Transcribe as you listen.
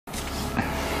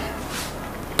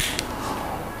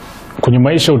kwenye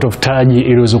maisha utafutaji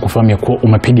ili uweze kufahamu kuwa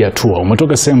umepiga hatua,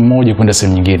 umetoka sehemu moja kwenda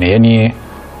sehemu nyingine. Yani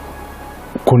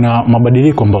kuna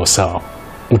mabadiliko ambayo sawa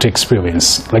uta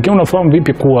experience, lakini unafahamu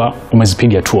vipi kuwa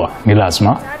umezipiga hatua? Ni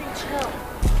lazima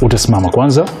utasimama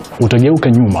kwanza, utageuka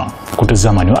nyuma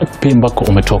kutazama ni wapi ambako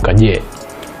umetoka. Je,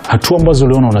 hatua ambazo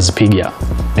uliona unazipiga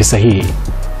ni sahihi?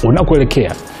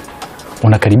 Unakoelekea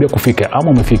unakaribia kufika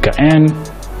ama umefika? And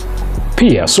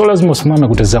pia so lazima usimame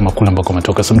kutazama kule ambako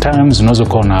umetoka. Sometimes unaweza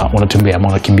kuona unatembea ama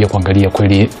unakimbia kuangalia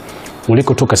kweli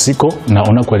ulikotoka siko na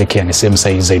unakoelekea ni sehemu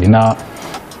sahihi zaidi. Na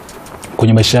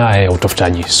kwenye maisha haya ya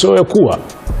utafutaji, so ya kuwa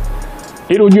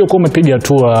ili ujue kwa umepiga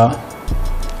hatua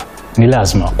ni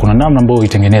lazima kuna namna ambayo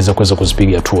itengeneza kuweza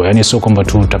kuzipiga hatua. Yani sio kwamba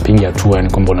tu utapiga hatua yani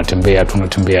kwamba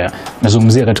unatembea.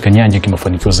 Nazungumzia katika nyanja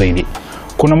kimafanikiwa zaidi.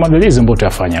 Kuna maandalizi ambayo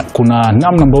utayafanya, kuna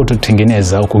namna ambayo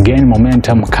utatengeneza au kugain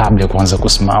momentum kabla ya kuanza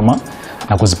kusimama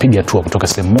na kuzipiga hatua kutoka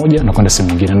sehemu moja na kwenda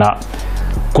sehemu nyingine. Na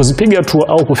kuzipiga hatua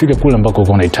au kufika kule ambako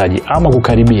unahitaji ama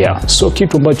kukaribia sio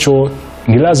kitu ambacho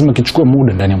ni lazima kichukue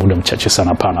muda ndani ya muda mchache sana.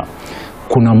 Hapana,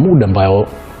 kuna muda ambao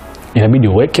inabidi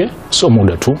uweke, sio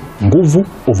muda tu, nguvu,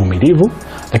 uvumilivu,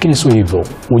 lakini sio hivyo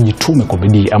ujitume kwa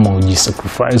bidii ama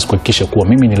ujisacrifice kuhakikisha kuwa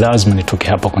mimi ni lazima nitoke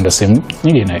hapa kwenda sehemu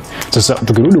nyingine. Sasa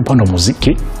tukirudi upande wa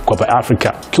muziki kwa hapa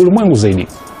Afrika, kiulimwengu zaidi,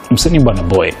 msanii Burna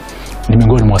Boy ni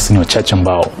miongoni mwa wasanii wachache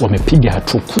ambao wamepiga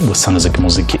hatua kubwa sana za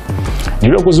kimuziki.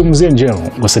 Nilio kuzungumzia njeno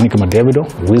wasanii kama Davido,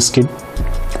 Wizkid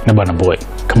na Burna Boy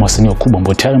kama wasanii wakubwa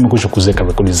ambao tayari wamekwisha kuweka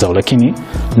rekodi zao, lakini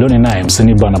leo naye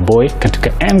msanii Burna Boy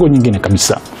katika engo nyingine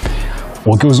kabisa.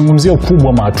 Wakizungumzia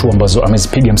ukubwa wa hatua ambazo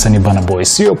amezipiga msanii Burna Boy,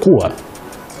 sio kuwa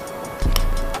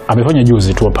amefanya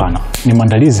juzi tu, hapana. Ni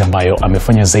maandalizi ambayo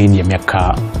amefanya zaidi ya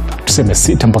miaka tuseme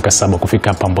 6 mpaka 7 kufika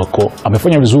hapa ambako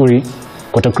amefanya vizuri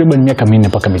kwa takriban miaka 4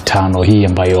 mpaka 5 hii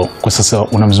ambayo kwa sasa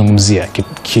unamzungumzia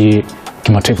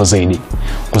kimataifa zaidi.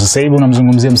 Kwa sasa hivi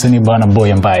unamzungumzia msanii Burna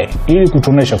Boy ambaye ili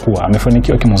kutuonesha kuwa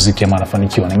amefanikiwa kimuziki ama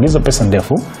anafanikiwa, anaingiza pesa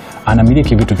ndefu,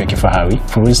 anamiliki vitu vya kifahari,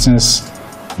 for instance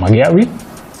magari,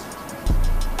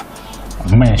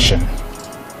 mansion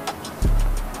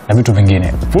na vitu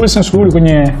vingine. For instance kurudi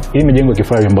kwenye hii mijengo ya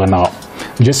kifahari ambayo nao,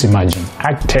 just imagine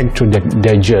Architecture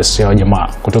Digest ya jamaa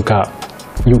kutoka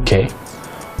UK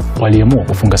waliamua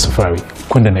kufunga safari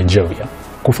kwenda Nigeria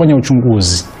kufanya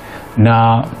uchunguzi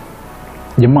na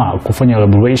jamaa kufanya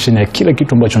elaboration ya kila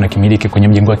kitu ambacho nakimiliki kwenye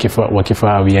mjengo wa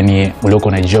kifahari yani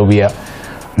ulioko Nigeria,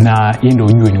 na yeye ndio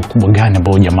ujue ni ukubwa gani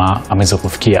ambao jamaa ameweza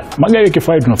kufikia. Magari ya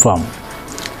kifahari tunafahamu,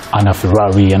 ana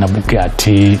Ferrari, ana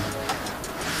Bugatti,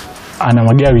 ana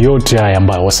magari yote haya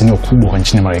ambayo wasanii wakubwa kwa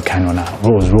nchini Marekani wana,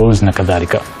 Rolls Royce na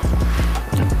kadhalika.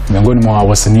 Miongoni mwa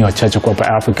wasanii wachache kwa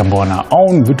hapa Afrika ambao wana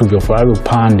own vitu vya fahari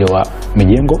upande wa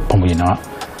mijengo pamoja na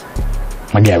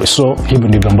magari. So hivyo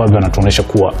ndivyo ambavyo anatuonesha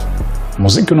kuwa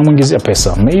muziki unamuingizia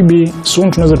pesa. Maybe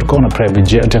soon tunaweza tukaona private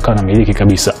jet akawa miliki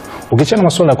kabisa. Ukiachana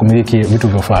masuala ya kumiliki vitu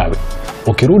vya fahari,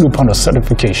 ukirudi upande wa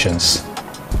certifications,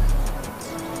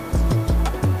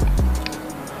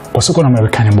 kwa soko na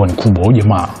Marekani ambao ni kubwa, huyu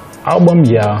jamaa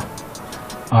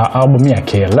album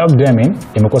yake Love Diamond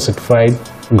imekuwa certified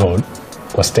gold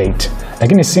kwa state,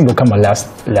 lakini single kama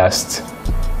last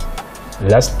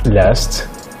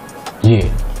yeah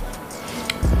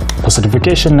kwa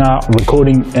certification na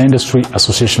Recording Industry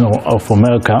Association of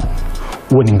America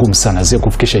huwa ni ngumu sana zile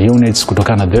kufikisha units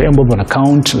kutokana na the ambavyo na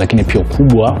count, lakini pia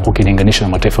ukubwa ukilinganisha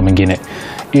na mataifa mengine.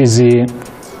 Hizi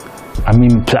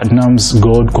platinums,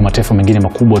 gold kwa mataifa mengine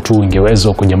makubwa tu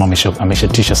ingeweza kwa jamaa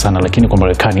ameshatisha sana, lakini kwa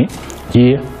Marekani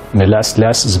yeah na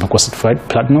last zimekuwa certified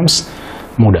platinums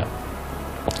muda.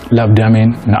 Love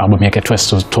Diamond na album yake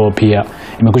Tunashukuru pia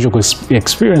imekuja ku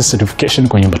experience certification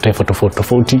kwenye mataifa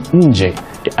tofauti nje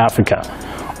ya Afrika.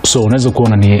 So unaweza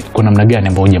kuona ni kwa namna gani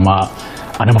ambao jamaa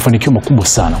ana mafanikio makubwa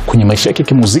sana kwenye maisha yake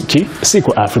kimuziki, si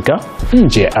kwa Afrika,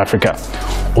 nje ya Afrika.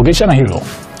 Ukiachana hilo,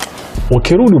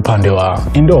 ukirudi upande wa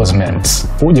endorsements,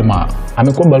 huyu jamaa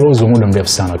amekuwa balozi wa muda mrefu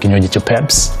sana wa kinywaji cha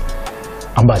Pepsi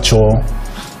ambacho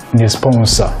ni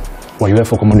sponsor wa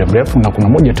UEFA kwa muda mrefu, na kuna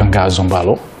moja tangazo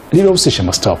ambalo lilihusisha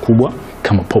mastaa kubwa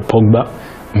kama Pogba,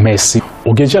 Messi.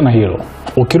 Ukiachana hilo,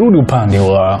 ukirudi upande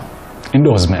wa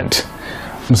endorsement,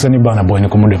 msanii Burna Boy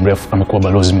kwa muda mrefu amekuwa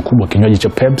balozi mkubwa kinywaji cha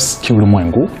Pepsi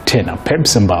kiulimwengu, tena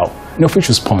Pepsi ambao ni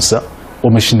official sponsor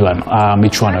wa mashindano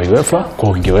michuano ya UEFA kwa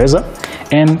Uingereza.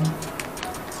 And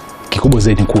kikubwa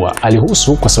zaidi kuwa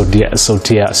alihusu kwa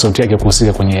sauti yake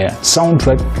kuhusika kwenye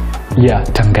soundtrack ya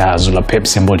tangazo la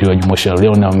Pepsi ambalo lilijumuisha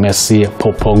Lionel Messi,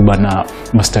 Pogba na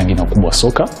mastaa wengine wakubwa wa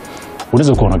soka.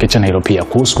 Unaweza kuona ukiachana hilo pia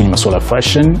kuhusu kwenye masuala ya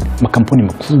fashion, makampuni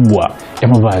makubwa ya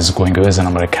mavazi kwa Uingereza na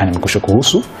Marekani yamekusha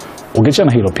kuhusu.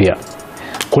 Ukiachana hilo pia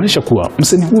kuonesha kuwa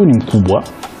msanii huyu ni mkubwa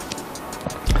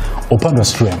upande wa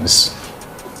streams.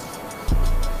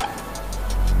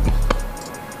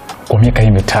 kwa miaka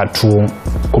hii mitatu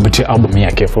kupitia album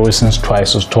yake For Instance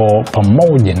Twice Store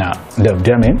pamoja na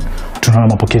Diamond, tunaona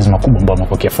mapokezi makubwa ambayo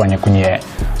amekuwa akifanya kwenye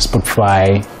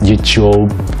Spotify,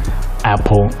 YouTube,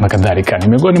 Apple na kadhalika. Ni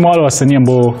miongoni mwa wale wasanii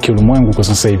ambao kiulimwengu kwa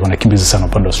sasa hivi wanakimbiza sana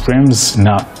upande wa streams,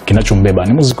 na kinachombeba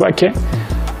ni muziki wake.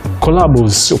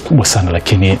 Collabs sio kubwa sana,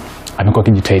 lakini amekuwa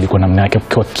akijitahidi kwa namna yake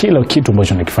kwa kila kitu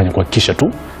ambacho anakifanya kuhakikisha tu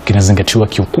kinazingatiwa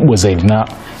kiukubwa zaidi, na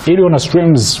ili una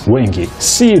streams wengi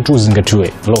si tu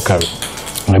zingatiwe local,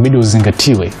 unabidi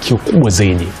uzingatiwe kiukubwa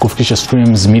zaidi kufikisha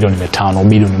streams milioni 500,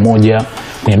 milioni 1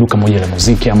 kwenye duka moja la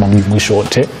muziki ama mjumuisho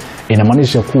wote.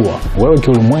 Inamaanisha kuwa wewe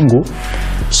kiulimwengu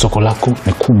soko lako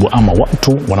ni kubwa, ama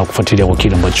watu wanakufuatilia kwa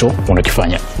kile ambacho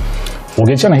unakifanya.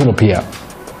 Ukiachana hilo, pia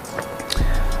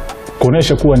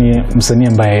kuonesha kuwa ni msanii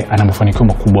ambaye ana mafanikio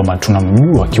makubwa ama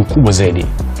tunamjua kiukubwa zaidi,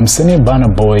 msanii Burna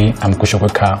Boy amekwisha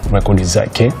kuweka rekodi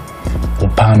zake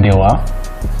upande wa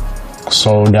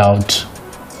sold out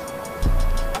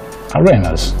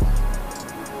arenas,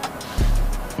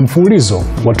 mfululizo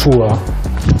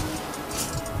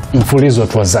wa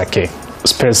tour zake,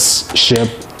 Spaceship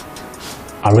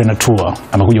Arena Tour.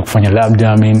 Amekuja kufanya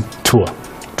Diamond Tour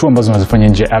ambazo anazifanya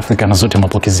nje ya Afrika, na zote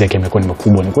mapokezi yake yamekuwa ni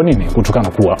makubwa. Ni kwa nini? Kutokana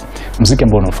kuwa muziki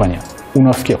ambao unafanya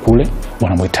unafikia kule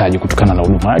wanamhitaji, kutokana na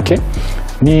huduma yake.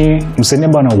 Ni msanii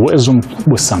ambaye ana uwezo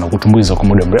mkubwa sana kutumbuiza kwa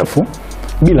muda mrefu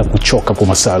bila kuchoka, kwa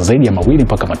masaa zaidi ya 2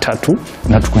 mpaka 3,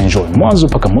 na tukuenjoy mwanzo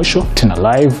mpaka mwisho, tena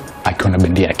live akiwa na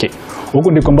bendi yake.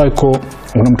 Huko ndiko ambako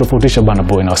unamtofautisha Burna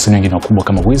Boy na wasanii wengine wakubwa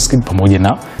kama Wizkid pamoja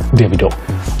na Davido.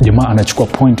 Jamaa anachukua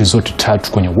point zote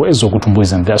 3 kwenye uwezo wa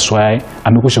kutumbuiza, and that's why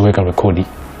amekwisha kuweka rekodi.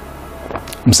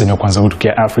 Msanii wa kwanza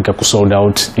kutokea Afrika kusold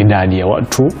out idadi ya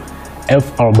watu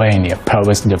 40,000 ya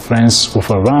Paris de France,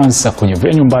 Ufaransa, kwenye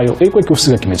venue ambayo ilikuwa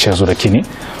ikihusika kimichezo, lakini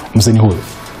msanii huyu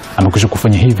amekwisha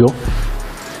kufanya hivyo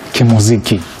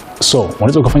kimuziki. So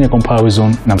unaweza kufanya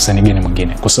comparison na msanii gani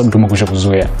mwingine, kwa sababu tumekwisha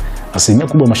kuzoea asilimia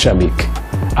kubwa mashabiki,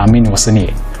 amini wasanii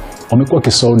wamekuwa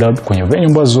kisold out kwenye venue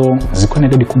ambazo ziko na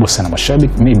idadi kubwa sana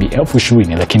mashabiki, maybe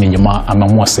 20,000, lakini jamaa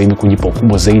ameamua sasa hivi kujipa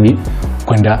kubwa zaidi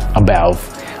kwenda above.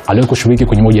 Alikushiriki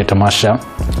kwenye moja ya tamasha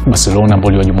Barcelona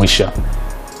ambalo lilijumuisha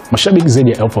mashabiki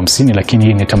zaidi ya 50,000, lakini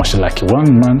hii ni tamasha lake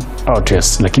one man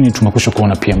artist, lakini tumekwisha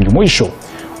kuona pia mjumuisho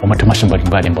wa matamasha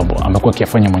mbalimbali ambapo amekuwa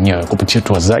akifanya mwenyewe kupitia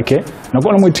tour zake na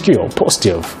kuwa na mwitikio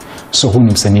positive. So huyu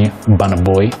ni msanii Burna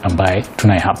Boy ambaye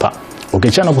tunaye hapa.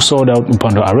 Ukiachana kusold out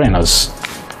upande wa arenas,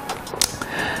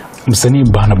 msanii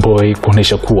Burna Boy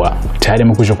kuonesha kuwa tayari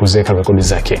amekwisha kuweka rekodi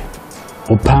zake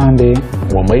upande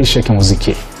wa maisha ya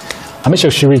kimuziki.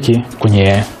 Ameshashiriki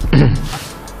kwenye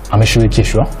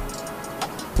ameshirikishwa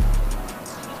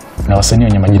na wasanii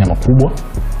wenye majina makubwa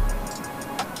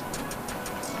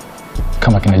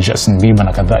kama kina Justin Bieber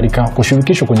na kadhalika,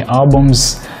 kushirikishwa kwenye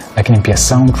albums, lakini pia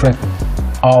soundtrack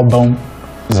album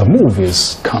za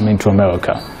movies Coming to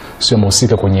America, sio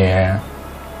mhusika kwenye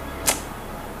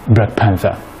Black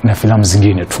Panther na filamu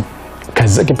zingine tu.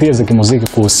 Kazi zake pia za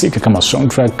kimuziki kuhusika kama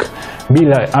soundtrack,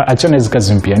 bila achana hizo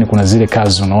kazi mpya. Yani kuna zile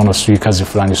kazi unaona sio kazi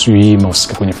fulani sio hii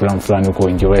imehusika kwenye filamu fulani huko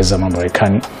Uingereza ama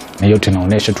Marekani, na yote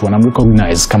inaonyesha tu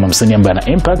wanamrecognize kama msanii ambaye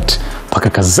ana impact mpaka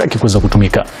kazi zake kuweza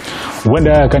kutumika.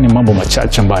 Huenda kani mambo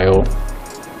machache ambayo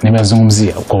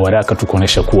nimezungumzia kwa haraka tu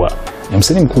kuonesha kuwa ni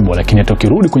msanii mkubwa, lakini hata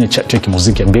ukirudi kwenye chart ya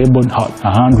kimuziki ya Billboard Hot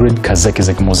 100, kazi zake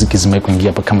za kimuziki zimekuingia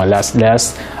hapa kama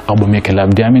last album yake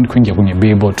Diamond kuingia kwenye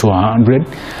Billboard 200,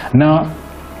 na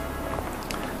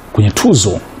kwenye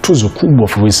tuzo kubwa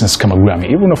for instance kama Grammy.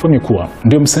 Hivi unafahamu kuwa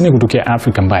ndio msanii kutokea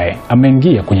Afrika ambaye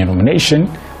ameingia kwenye nomination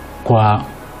kwa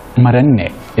mara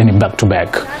 4, yani back to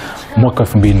back. Mwaka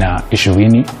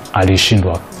 2020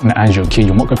 alishindwa na Angel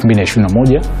Kijo, mwaka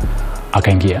 2021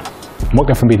 akaingia,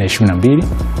 mwaka 2022,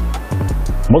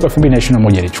 mwaka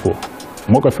 2021 alichukua,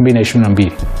 mwaka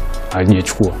 2022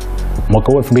 hajachukua,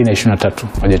 mwaka 2023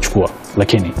 hajachukua,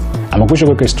 lakini amekwisha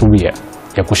kuweka historia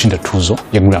ya kushinda tuzo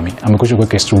ya Grammy. Amekwisha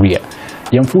kuweka historia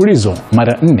ya mfululizo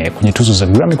mara 4 kwenye tuzo za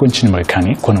Grammy kwa nchini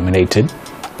Marekani kwa nominated,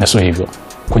 na sio hivyo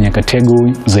kwenye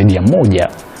category zaidi ya 1.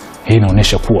 Hii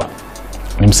inaonyesha kuwa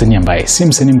ni msanii ambaye si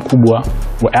msanii mkubwa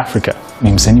wa Afrika,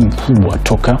 ni msanii mkubwa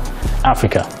toka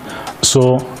Afrika.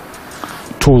 So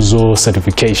tuzo,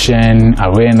 certification,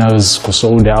 arenas,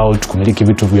 kusold out, kumiliki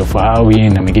vitu vya fahari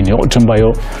na mengine yote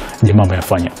ambayo jamaa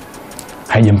ameyafanya,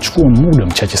 haijamchukua muda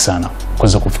mchache sana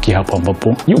kuweza kufikia hapo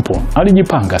ambapo yupo.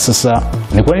 Alijipanga. Sasa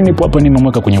ni kwa nini nipo hapa,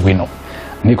 nimemweka kwenye WINO,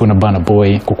 niko na Burna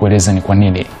Boy kukueleza ni kwa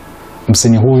nini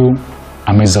msanii huyu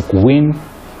ameweza kuwin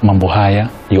mambo haya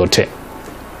yote.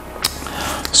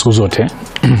 Siku zote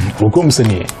uko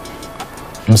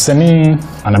msanii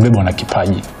anabebwa na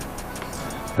kipaji,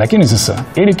 lakini sasa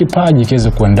ili kipaji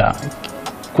kiweze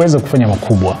kuweza kufanya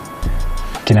makubwa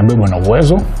kinabebwa na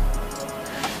uwezo,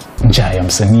 njaa ya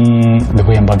msanii, the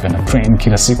way ambavyo ana train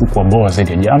kila siku kwa bora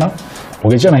zaidi ya jana.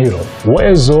 Ukiachana hilo,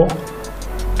 uwezo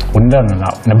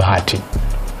unaendana na bahati.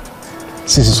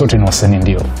 Sisi sote ni wasanii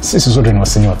ndio. Sisi sote ni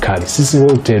wasanii wakali. Sisi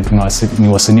wote ni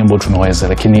wasanii ambao tunaweza,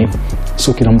 lakini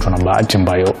sio kila mtu ana bahati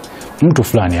ambayo mtu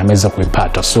fulani ameweza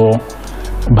kuipata. So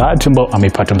bahati ambayo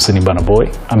ameipata msanii Burna Boy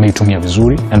ameitumia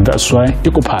vizuri, and that's why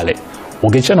yuko pale.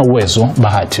 Ukiachana uwezo,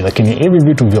 bahati, lakini hivi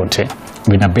vitu vyote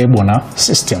vinabebwa na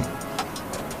system.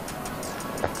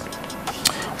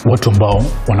 Watu ambao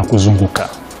wanakuzunguka,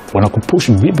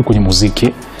 wanakupush vipi kwenye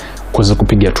muziki kuweza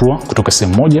kupiga hatua kutoka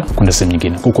sehemu moja kwenda sehemu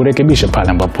nyingine, kukurekebisha pale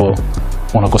ambapo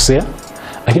unakosea,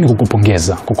 lakini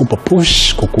kukupongeza, kukupa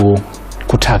push,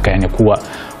 kutaka yani kuwa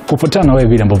kufuatana na wewe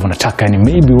vile ambavyo unataka. Yani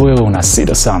maybe wewe una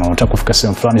sida sana, unataka kufika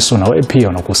sehemu fulani, so na wewe pia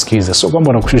unakusikiza. So kwamba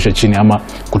unakushusha chini ama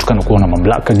kutokana kuona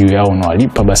mamlaka juu yao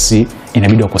unawalipa, basi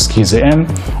inabidi wakusikize. And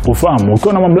ufahamu,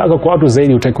 ukiwa na mamlaka kwa watu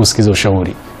zaidi utaki kusikiza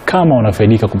ushauri. Kama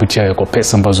unafaidika kupitia hiyo kwa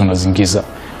pesa ambazo unazingiza,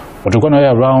 utakuwa na wewe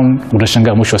around,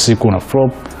 utashangaa mwisho wa siku una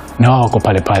flop na wao wako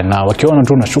pale pale, na wakiona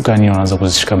tu unashuka yani wanaanza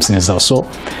kuzishika msini zao. So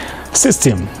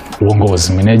system,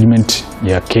 uongozi, management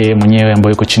yake mwenyewe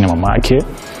ambayo yuko chini ya mama yake,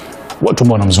 watu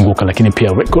ambao wanamzunguka, lakini pia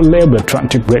record label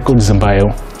Atlantic Records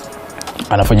ambayo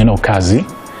anafanya nao kazi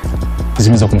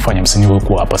zimeweza kumfanya msanii huyu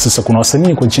kuwa hapa. Sasa kuna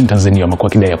wasanii kwa nchini Tanzania wamekuwa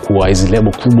kidai kuwa hizi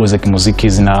label kubwa za kimuziki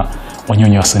zina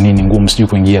wanyonya wasanii ni ngumu, sijui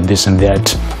kuingia this and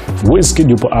that. Wizkid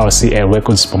yupo RCA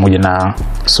Records pamoja na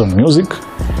Sony Music.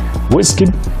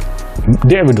 Wizkid,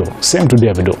 Davido, same to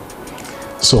Davido.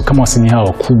 So kama wasanii hawa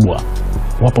wakubwa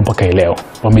wapo mpaka leo,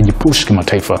 wamejipush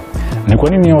kimataifa, ni kwa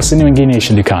nini wasanii wengine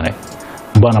ishindikane?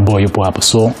 Burna Boy yupo hapa.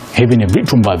 So hivi ni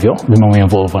vitu ambavyo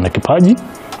vimeinvolve na kipaji,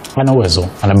 ana uwezo,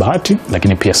 ana bahati,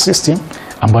 lakini pia system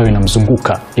ambayo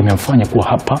inamzunguka imemfanya kuwa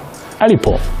hapa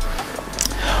alipo.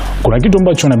 Kuna kitu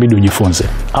ambacho inabidi ujifunze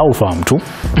au ufahamu tu.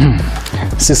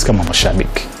 Sisi kama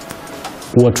mashabiki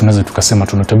huwa tunaweza tukasema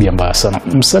tuna tabia mbaya sana.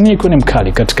 Msanii kwa ni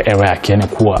mkali katika era yake, yani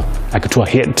kuwa akitoa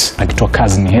hit, akitoa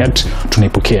kazi ni hit,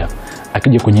 tunaipokea.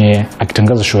 Akija kwenye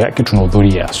akitangaza show yake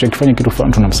tunahudhuria. Sio akifanya kitu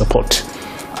fulani tunamsupport.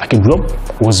 Akidrop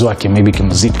uwezo wake maybe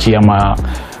kimuziki ama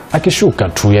akishuka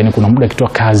tu, yani kuna muda akitoa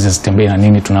kazi zitembee na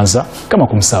nini tunaanza kama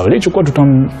kumsahau. Licho kwa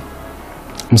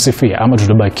tutamsifia ama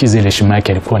tutabakiza ile heshima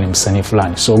yake alikuwa ni msanii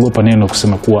fulani. So ogopa neno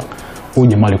kusema kuwa huyu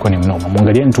jamaa alikuwa ni mnoma.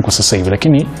 Muangalieni tu kwa sasa hivi,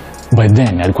 lakini by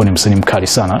then alikuwa ni msanii mkali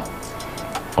sana.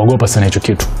 Ogopa sana hicho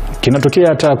kitu. Kinatokea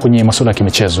hata kwenye masuala ya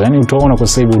kimichezo. Yani utaona kwa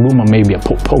sasa hivi huduma maybe ya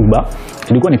Pogba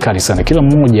ilikuwa ni kali sana. Kila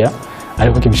mmoja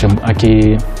alikuwa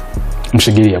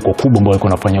akimshigilia kwa kubwa ambao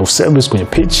alikuwa anafanya service kwenye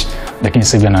pitch, lakini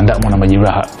sasa hivi anaandamwa na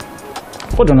majeraha.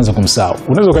 Watu wanaanza kumsahau.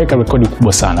 Unaweza kaweka rekodi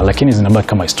kubwa sana, lakini zinabaki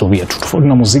kama historia tu. Tofauti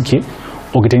na muziki,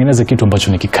 ukitengeneza kitu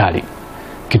ambacho ni kikali,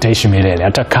 kitaishi milele.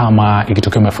 Hata kama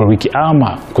ikitokea umefariki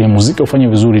ama kwenye muziki ufanye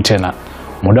vizuri tena,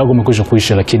 muda wako umekwisha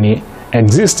kuisha, lakini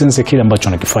existence ya kile ambacho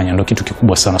unakifanya ndio kitu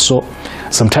kikubwa sana. So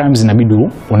sometimes inabidi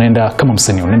unaenda kama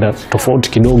msanii, unaenda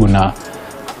tofauti kidogo na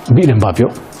vile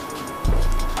ambavyo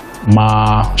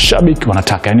mashabiki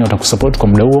wanataka, yani watakusupport kwa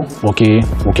muda huo.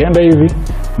 Ukienda hivi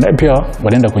na pia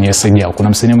wanaenda kwenye side yao, kuna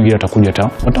msanii mwingine atakuja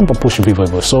watampa push vivyo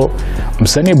hivyo. So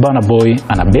msanii Burna Boy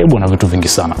anabebwa na vitu vingi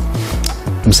sana.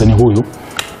 Msanii huyu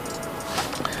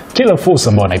kila fursa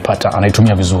ambayo anaipata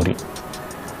anaitumia vizuri.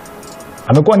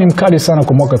 Amekuwa ni mkali sana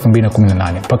kwa mwaka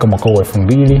 2018 mpaka mwaka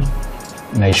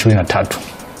 2023.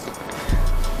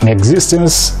 Ni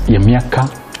existence ya miaka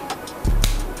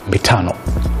 5.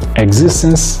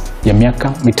 Existence ya miaka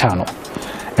 5.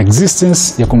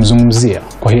 Existence ya kumzungumzia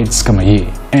kwa hits kama hii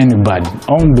Anybody,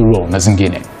 On The Road na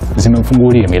zingine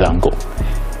zimemfungulia milango.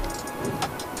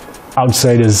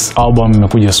 Outsiders album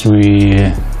imekuja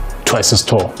Twice as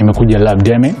Tall, imekuja Love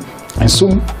Damn, and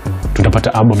soon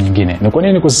tutapata album nyingine. Na kwa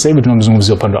nini kwa sasa hivi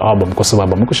tunamzungumzia upande wa album? Kwa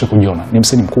sababu amekwisha kujiona ni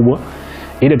msanii mkubwa,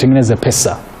 ili atengeneze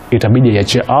pesa itabidi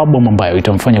iache album ambayo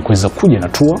itamfanya kuweza kuja na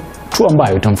tour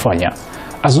ambayo itamfanya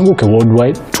azunguke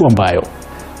worldwide, tour ambayo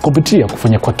kupitia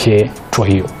kufanya kwake tour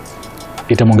hiyo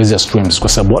itamwongezea streams, kwa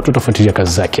sababu watu watafuatilia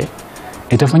kazi zake,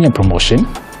 itafanya promotion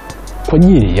kwa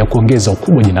ajili ya kuongeza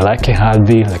ukubwa jina lake,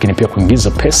 hadhi, lakini pia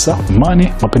kuingiza pesa,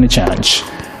 money, mapeni change.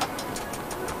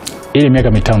 Ile miaka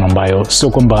 5 ambayo sio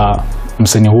kwamba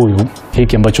msanii huyu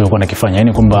hiki ambacho alikuwa anakifanya,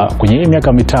 yani kwamba kwenye hii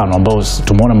miaka 5 ambao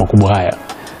tumeona makubwa haya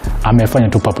amefanya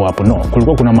tu papo hapo. No,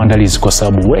 kulikuwa kuna maandalizi, kwa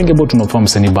sababu wengi ambao tunafahamu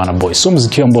msanii Burna Boy so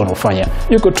muziki ambao anafanya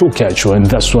yuko too casual, and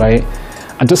that's why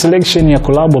hata selection ya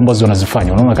collab ambazo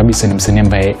wanazifanya unaona kabisa ni msanii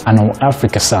ambaye ana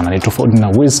Afrika sana, ni tofauti na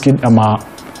Wizkid ama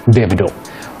Davido.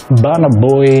 Burna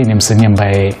Boy ni msanii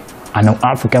ambaye ana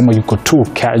Afrika ama yuko too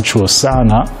casual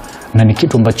sana, na ni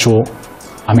kitu ambacho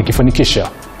amekifanikisha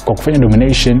kwa kufanya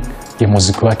domination ya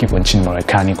muziki wake kwa nchini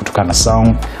Marekani kutokana na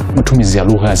sound, matumizi ya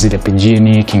lugha zile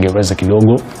pidgin, Kiingereza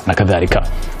kidogo na kadhalika.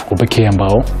 Upekee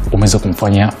ambao umeweza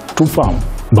kumfanya tufahamu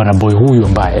Burna Boy huyu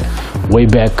ambaye way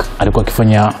back alikuwa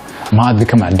akifanya maadhi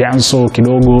kama dancehall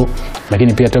kidogo,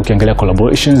 lakini pia hata ukiangalia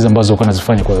collaborations ambazo alikuwa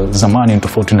anazifanya kwa zamani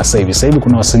tofauti na sasa hivi. Sasa hivi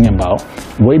kuna wasanii ambao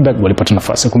way back walipata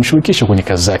nafasi ya kumshirikisha kwenye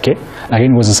kazi zake,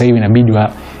 lakini kwa sasa hivi inabidi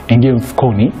waingie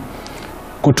mfukoni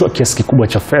kutoa kiasi kikubwa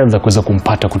cha fedha kuweza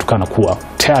kumpata kutokana kuwa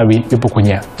tayari yupo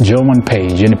kwenye German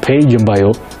page, yani page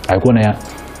ambayo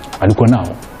alikuwa nao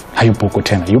hayupo huko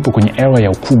tena, yupo kwenye era ya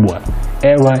ukubwa,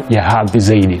 era ya hadhi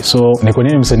zaidi. So ni kwa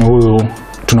nini msanii huyu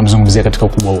tunamzungumzia katika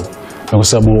ukubwa huu? Na kwa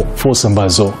sababu fursa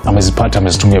ambazo amezipata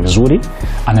amezitumia vizuri,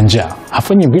 ana njaa,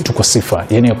 hafanyi vitu kwa sifa,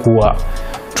 yani ya kuwa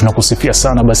tunakusifia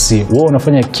sana basi wewe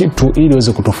unafanya kitu ili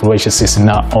uweze kutufurahisha sisi.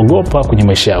 Na ogopa kwenye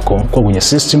maisha yako, kwa kwenye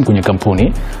system, kwenye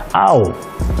kampuni, au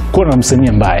kuwa na msanii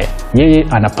ambaye yeye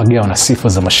anapagawa na sifa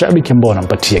za mashabiki ambao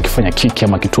wanampatia, akifanya kiki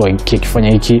ama kitoa hiki, akifanya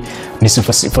hiki ni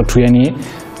sifa tu, yani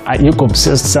yuko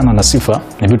obsessed sana na sifa.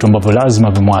 Ni vitu ambavyo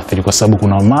lazima vimwathiri, kwa sababu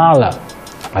kuna mara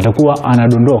atakuwa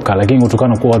anadondoka, lakini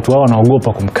kutokana kwa watu hao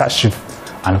wanaogopa kumkashifu,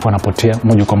 anakuwa anapotea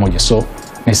moja kwa moja. So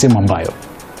ni sehemu ambayo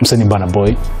msanii Burna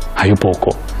Boy hayupo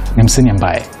huko. Ni msanii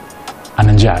ambaye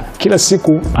ana njaa, kila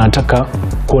siku anataka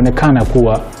kuonekana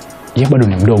kuwa yeye bado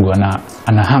ni mdogo,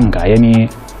 ana hanga, yani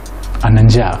ana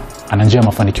njaa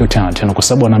mafanikio tena, kwa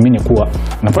sababu anaamini kuwa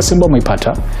nafasi ambayo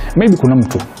ameipata maybe kuna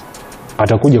mtu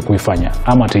atakuja kuifanya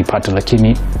ama ataipata,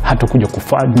 lakini hatakuja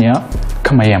kufanya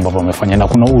kama yeye ambavyo amefanya. Na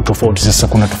kuna huu tofauti sasa,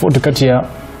 kuna tofauti kati ya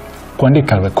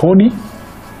kuandika rekodi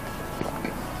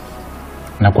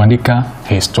na kuandika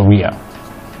historia.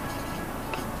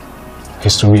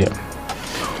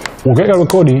 Ukiweka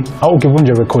rekodi au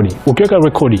ukivunja rekodi, ukiweka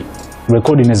rekodi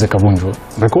inaweza kuvunjwa,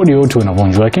 rekodi yote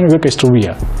inavunjwa, lakini ukiweka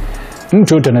historia,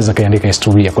 mtu yote anaweza kaandika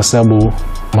historia, kwa sababu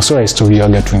masuala ya historia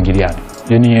waga tuingiliane.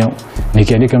 Yani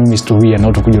nikiandika mimi historia na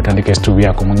utakuja utaandika historia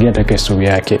yako, mwingine ataweka historia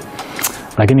yake.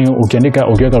 Lakini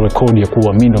ukiweka rekodi ya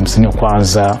kuwa mimi ndo msanii wa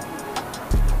kwanza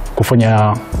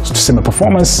kufanya tuseme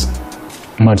performance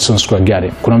Madison Square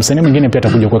Garden, kuna msanii mwingine pia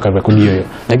atakuja kuweka rekodi hiyo.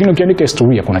 Lakini ukiandika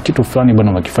historia, kuna kitu fulani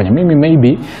bwana wakifanya, mimi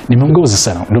maybe nimeongoza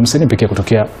sana, ndio msanii pekee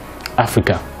kutokea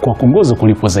Afrika kwa kuongoza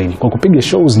kulipwa zaidi, kwa kupiga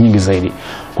shows nyingi zaidi,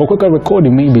 kwa kuweka rekodi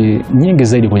maybe nyingi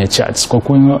zaidi kwenye charts, kwa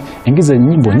kuingiza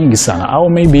nyimbo nyingi sana, au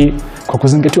maybe kwa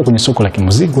kuzingatiwa kwenye soko la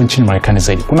kimuziki kwa nchini Marekani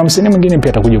zaidi. Kuna msanii mwingine pia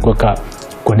atakuja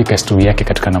kuandika historia yake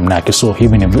katika namna yake. So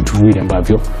hivi ni vitu viwili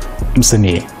ambavyo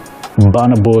msanii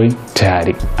Burna Boy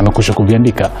tayari amekwisha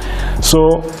kuviandika. So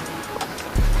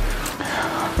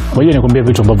ngoja nikwambie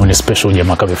vitu ambavyo ni special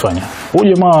jamaa kavifanya.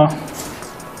 Huyu jamaa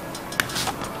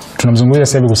tunamzungumzia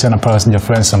sasa hivi kuhusiana na Paris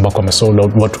Difference ambako amesold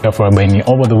out watu 40,000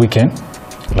 over the weekend,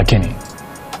 lakini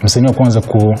msanii wa kwanza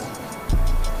ku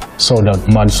sold out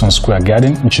Madison Square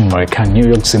Garden nchini Marekani, New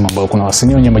York, sema ambao kuna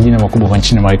wasanii wenye majina makubwa kwa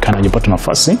nchini Marekani hajapata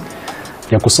nafasi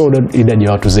ya ku sold out idadi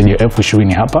ya watu zaidi ya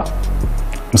 20,000 hapa.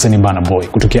 Msanii Burna Boy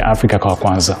kutokea Afrika kwa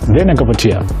kwanza, then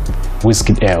akapatia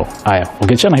Whiskey L. Haya,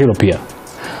 ukiachana hilo pia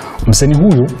msanii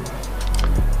huyu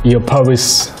ya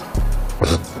Paris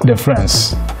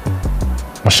Difference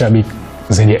mashabiki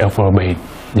zaidi ya 40,000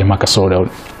 jamaa ka sold out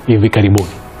hivi karibuni.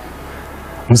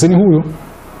 Msanii huyu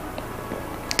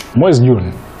mwezi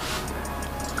Juni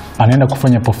anaenda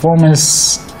kufanya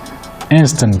performance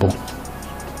Istanbul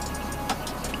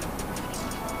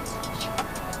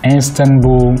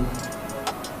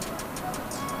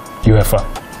UEFA,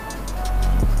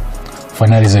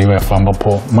 finali za UEFA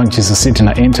ambapo Manchester City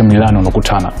na Inter Milan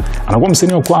wanakutana. Anakuwa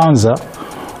msanii wa kwanza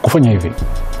kufanya hivi.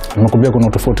 Nimekuambia kuna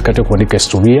tofauti kati ya kuandika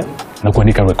historia na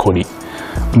kuandika rekodi.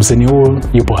 Msanii huyu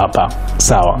yupo hapa,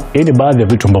 sawa. Hii ni baadhi ya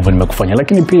vitu ambavyo nimekufanya,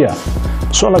 lakini pia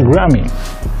swala Grammy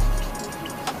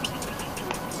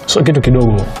so kitu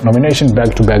kidogo, nomination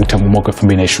back to back tangu mwaka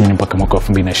 2020 mpaka mwaka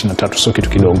 2023, so kitu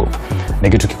kidogo, ni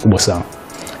kitu kikubwa sana.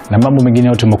 Na mambo mengine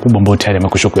yote makubwa ambayo tayari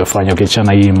amekwisha kuyafanya.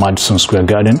 Ukiachana hii Madison Square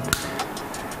Garden,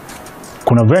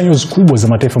 kuna venues kubwa za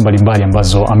mataifa mbalimbali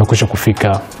ambazo amekwisha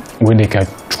kufika, huenda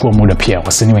ikachukua muda pia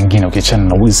wasanii wengine ukiachana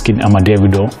na Wizkid ama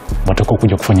Davido watakuwa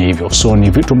kuja kufanya hivyo. So ni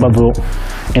vitu ambavyo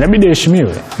inabidi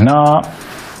heshimiwe, na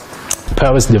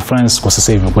Paris Difference kwa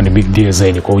sasa hivi kwa ni big deal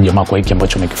zaidi kwa jamaa kwa hiki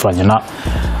ambacho amekifanya. Na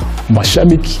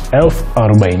mashabiki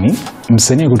 40,000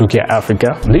 msanii kutokea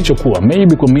Afrika, licho kuwa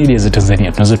maybe kwa media za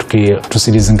Tanzania tunaweza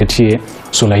tusilizingatie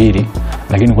swala hili,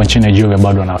 lakini kwa nchini Nigeria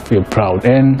bado ana feel proud.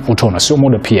 And utaona sio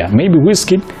muda pia maybe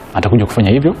Wizkid atakuja kufanya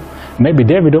hivyo, maybe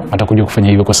Davido atakuja kufanya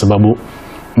hivyo, kwa sababu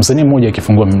msanii mmoja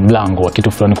akifungua mlango wa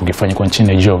kitu fulani kukifanya kwa nchini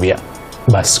Nigeria,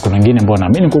 basi kuna wengine ambao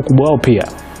naamini kwa ukubwa wao pia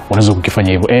unaweza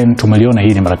kukifanya hivyo. And tumeliona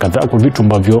hili mara kadhaa kwa vitu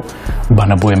ambavyo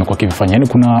Burna Boy amekuwa akifanya. Yani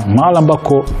kuna mahali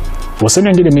ambako wasanii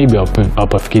wengine maybe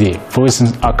hawapafikiria. For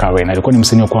instance, akiacha alikuwa ni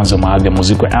msanii wa kwanza mahali ya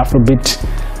muziki wa Afrobeat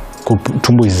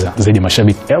kutumbuiza zaidi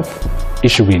mashabiki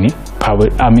 20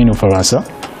 Amino Faransa.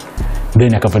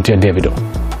 Then akafuatia Davido.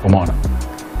 Umeona?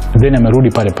 Then amerudi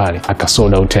pale pale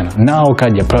akasold out tena. Nao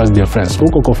kaja Prince de France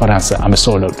huko kwa Faransa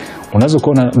amesold out. Unaweza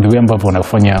kuona the way ambavyo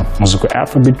wanafanya muziki wa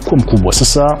Afrobeat kwa mkubwa.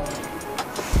 Sasa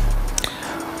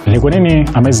ni kwa nini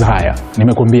ameza haya?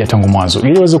 Nimekuambia tangu mwanzo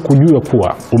ili uweze kujua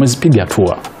kuwa umezipiga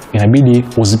hatua. Inabidi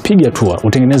uzipige hatua,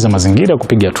 utengeneze mazingira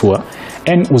kupiga hatua,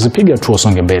 and uzipige hatua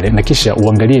usonge mbele, na kisha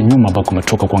uangalie nyuma ambako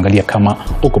umetoka, kuangalia kama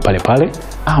uko pale pale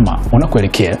ama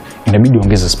unakoelekea. Inabidi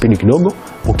uongeze speed kidogo,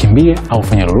 ukimbie au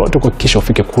ufanye lolote kuhakikisha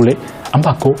ufike kule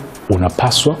ambako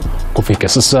unapaswa kufika.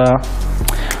 Sasa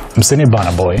msanii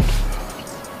Burna Boy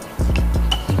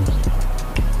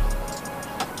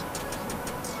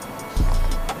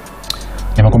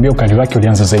nimekwambia ukali wake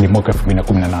ulianza zaidi mwaka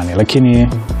 2018, lakini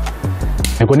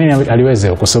ni kwa nini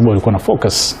aliweza? Kwa sababu alikuwa na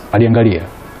focus. Aliangalia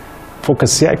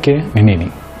focus yake ni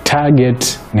nini,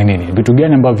 target ni nini, vitu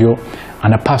gani ambavyo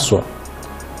anapaswa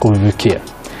kuvifikia,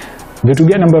 vitu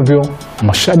gani ambavyo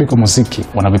mashabiki wa muziki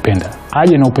wanavipenda,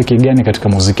 aje na upekee gani katika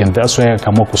muziki. And that's why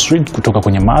akaamua kuswitch kutoka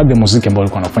kwenye maadhi ya muziki ambao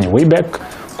alikuwa anafanya way back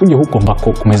kuja huko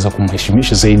ambako kumeweza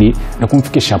kumheshimisha zaidi na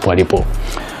kumfikisha hapo alipo.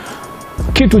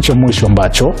 Kitu cha mwisho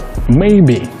ambacho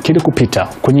maybe kilikupita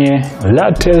kwenye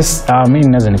latest, mimi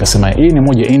naweza nikasema hii ni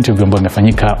moja interview ambayo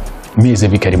imefanyika miezi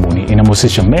hivi karibuni,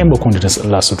 inamhusisha member kundi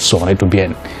la Sauti anaitwa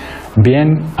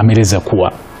Bien. Ameeleza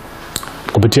kuwa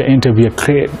kupitia interview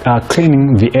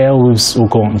Cleaning the Airwaves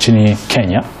huko nchini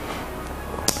Kenya,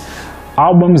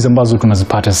 albums ambazo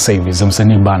tunazipata sasa hivi za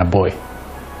msanii Burna Boy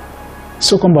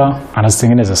sio kwamba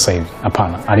anazitengeneza sasa hivi,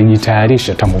 hapana,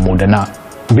 alijitayarisha tangu muda, na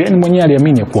Bien mwenyewe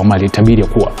aliamini kuwa mali tabiri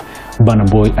kuwa Burna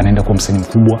Boy anaenda kuwa msanii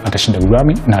mkubwa, atashinda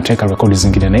Grammy na ataweka rekodi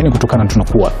zingine. Na hii kutokana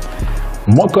tunakuwa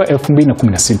mwaka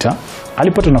 2016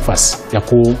 alipata nafasi ya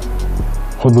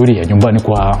kuhudhuria nyumbani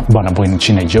kwa Burna Boy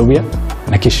nchini Nigeria,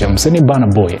 na kisha msanii Burna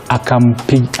Boy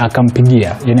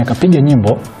akampigia, yani akapiga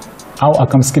nyimbo au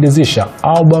akamsikilizisha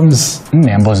albums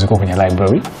 4 ambazo ziko kwenye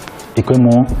library,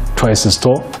 ikiwemo Twice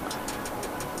Store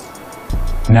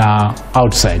na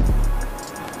Outside.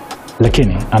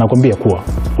 Lakini anakuambia kuwa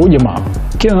huyu jamaa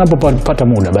kila anapopata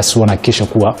muda basi wanahakikisha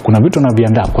kuwa kuna vitu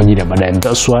anaviandaa kwa ajili ya baadaye.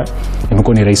 That's why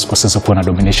imekuwa ni rahisi kwa sasa kuwa na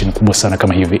domination kubwa sana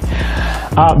kama hivi.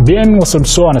 Bien wa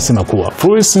Sauti anasema kuwa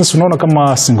for instance, unaona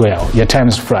kama single yao ya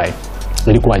Times Fly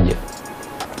ilikuwaje?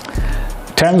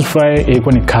 Times Fly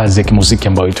ilikuwa ni kazi ya kimuziki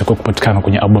ambayo itakuwa kupatikana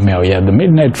kwenye album yao ya The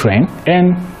Midnight Train,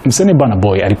 and msanii Burna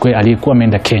Boy alikuwa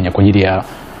ameenda Kenya kwa ajili ya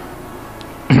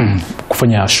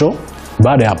kufanya show.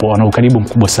 Baada ya hapo wana ukaribu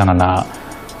mkubwa sana na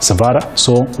Savara,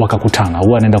 so wakakutana.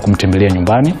 Huwa anaenda kumtembelea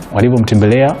nyumbani,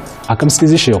 walipomtembelea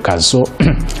akamsikizisha hiyo kazi. So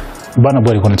Burna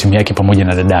Boy alikuwa na timu yake pamoja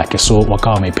na dada yake, so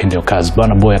wakawa wameipenda hiyo kazi.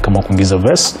 Burna Boy akaamua kuingiza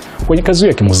verse kwenye kazi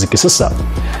ya kimuziki. Sasa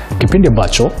kipindi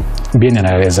ambacho Bien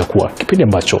anaeleza kuwa kipindi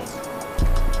ambacho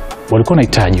walikuwa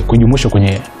wanahitaji kujumuisha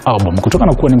kwenye album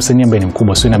kutokana na kuwa ni msanii ambaye ni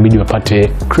mkubwa, so inabidi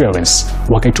wapate clearance.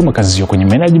 Wakaituma kazi hiyo kwenye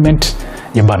management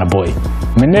ya Burna Boy.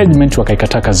 Management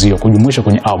wakaikataa kazi hiyo kujumuisha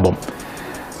kwenye album.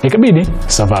 Ikabidi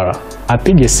Savara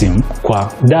apige simu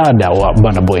kwa dada wa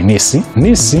Burna Boy,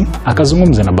 Nisi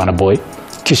akazungumza na Burna Boy,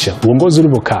 kisha uongozi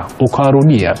ulivyokaa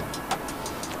ukawarudia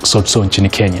Sauti nchini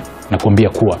Kenya na kuambia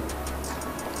kuwa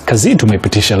kazi hii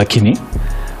tumeipitisha, lakini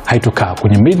haitokaa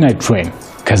kwenye Midnight Train.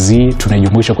 Kazi hii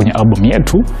tunajumuisha kwenye album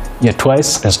yetu ya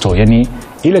Twice a Store. Yani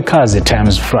ile kazi ya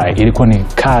Times Fly ilikuwa ni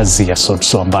kazi ya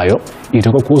Sauti ambayo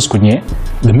itakuwa kuhusu kwenye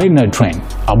The Midnight Train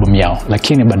album yao,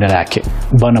 lakini badala yake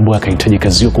Burna Boy akahitaji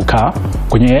kazi hiyo kukaa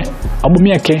kwenye album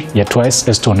yake ya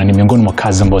Twice a Store, na ni miongoni mwa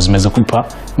kazi ambazo zimeweza kuipa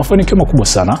mafanikio makubwa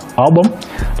sana album,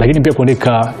 lakini pia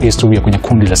kuandika historia kwenye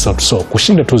kundi la Sauti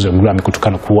kushinda tuzo ya Grammy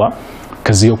kutokana kuwa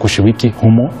kazi hiyo kushiriki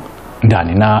humo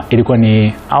ndani, na ilikuwa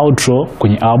ni outro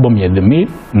kwenye album ya The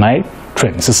Midnight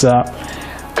Train. Sasa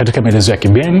katika maelezo yake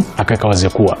Bien akaweka wazi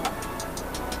kuwa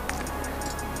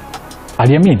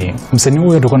aliamini msanii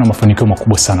huyo atakuwa na mafanikio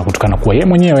makubwa sana kutokana kuwa yeye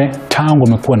mwenyewe tangu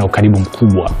amekuwa na ukaribu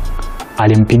mkubwa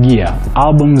alimpigia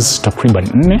albums takriban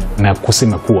 4 na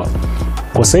kusema kuwa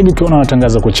kwa sasa hivi ukiona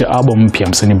anatangaza kuachia album mpya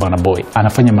msanii Burna Boy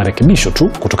anafanya marekebisho tu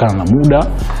kutokana na muda,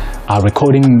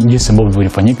 recording jinsi ambavyo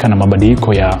vilifanyika na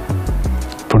mabadiliko ya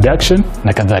production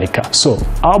na kadhalika. So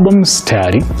albums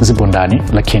tayari zipo ndani,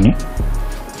 lakini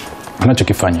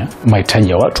anachokifanya mahitaji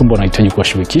ya watu ambao wanahitaji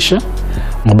kuwashirikisha,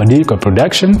 mabadiliko ya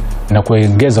production na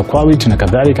kuongeza quality na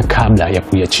kadhalika kabla ya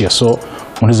kuiachia. So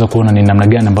unaweza kuona ni namna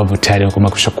gani ambavyo tayari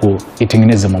wamekwisha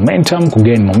kuitengeneza momentum,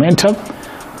 kugain momentum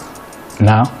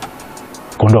na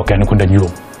akaondoka, yani kwenda juu.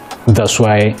 That's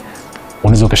why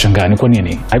unaweza ukashangaa ni kwa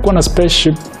nini alikuwa na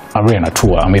spaceship arena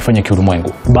tour ameifanya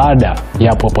kiulimwengu. Baada ya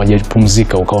hapo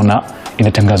hajapumzika, ukaona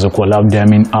inatangazwa kuwa labda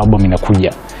album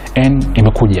inakuja, and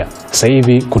imekuja. Sasa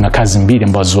hivi kuna kazi mbili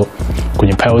ambazo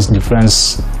kwenye Palace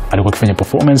Difference alikuwa akifanya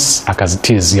performance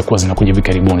akazitiz ya kuwa zinakuja hivi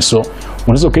karibuni. So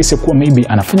unaweza ukahisi kuwa maybe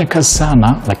anafanya kazi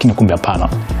sana, lakini kumbe hapana.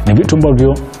 Ni vitu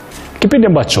ambavyo kipindi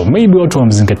ambacho maybe watu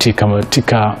wamzingatia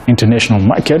katika international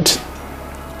market,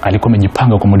 alikuwa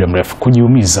amejipanga kwa muda mrefu,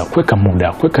 kujiumiza, kuweka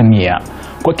muda, kuweka nia,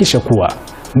 kuhakikisha kuwa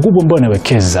nguvu ambayo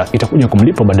anawekeza itakuja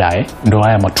kumlipa baadaye. Ndio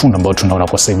haya matunda ambayo tunaona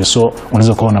kwa sasa hivi. So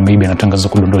unaweza kuona maybe anatangaza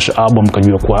kudondosha album,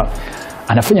 kujua kwa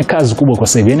anafanya kazi kubwa kwa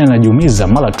sasa hivi, yani anajiumiza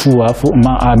mara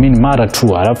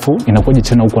tu alafu inakuja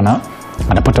tena huko na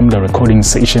anapata muda recording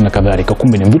session na kadhalika.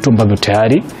 Kumbe ni vitu ambavyo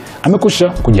tayari amekusha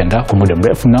kujiandaa kwa muda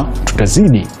mrefu, na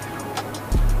tutazidi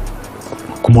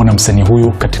kumwona msanii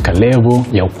huyu katika level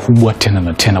ya ukubwa tena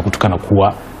na tena, kutokana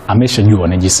kuwa ameshajua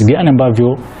ni jinsi gani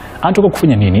ambavyo anataka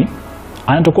kufanya nini,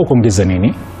 anataka kuongeza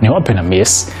nini, ni wapi na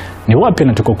miss, ni wapi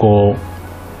anataka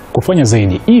kufanya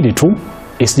zaidi, ili tu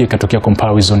isije katokea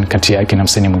comparison kati yake na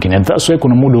msanii mwingine. That's why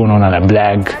kuna muda unaona na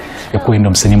blag ya kuenda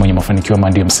msanii mwenye mafanikio, ama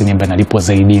ndio msanii ambaye analipwa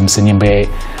zaidi, msanii ambaye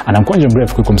ana mkwanja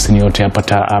mrefu kuliko msanii yote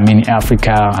hapa Africa,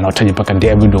 anawataja paka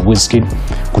David or Wizkid,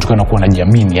 kutokana na kuwa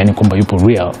anajiamini, yani kwamba yupo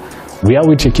real.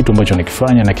 Reality ya kitu ambacho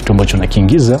anakifanya na kitu ambacho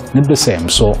anakiingiza ni the same.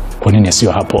 So kwa nini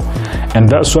sio hapo? And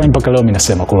that's why mpaka leo mimi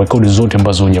nasema kwa rekodi zote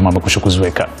ambazo jamaa amekwisha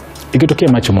kuziweka, ikitokea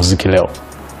macho muziki leo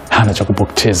hana cha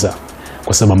kupoteza,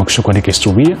 kwa sababu amekwisha kuandika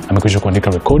historia, amekwisha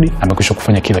kuandika rekodi, amekwisha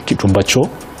kufanya kila kitu ambacho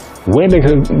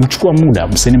wewe mchukua muda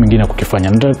msanii mwingine kukifanya.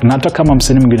 Na hata kama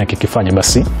msanii mwingine akikifanya,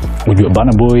 basi ujue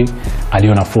Burna Boy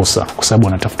aliona fursa, kwa sababu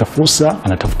anatafuta fursa,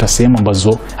 anatafuta sehemu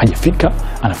ambazo hajafika,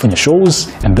 anafanya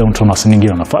shows, and then utaona wasanii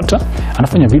wengine wanafuata,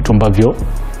 anafanya vitu ambavyo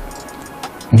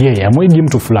ndiye amwigi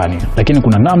mtu fulani, lakini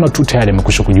kuna namna tu tayari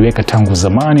amekwisha kujiweka tangu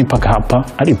zamani mpaka hapa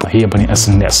alipo. Hii hapa ni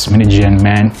SnS, manager and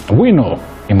man WINO,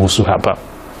 imehusu hapa.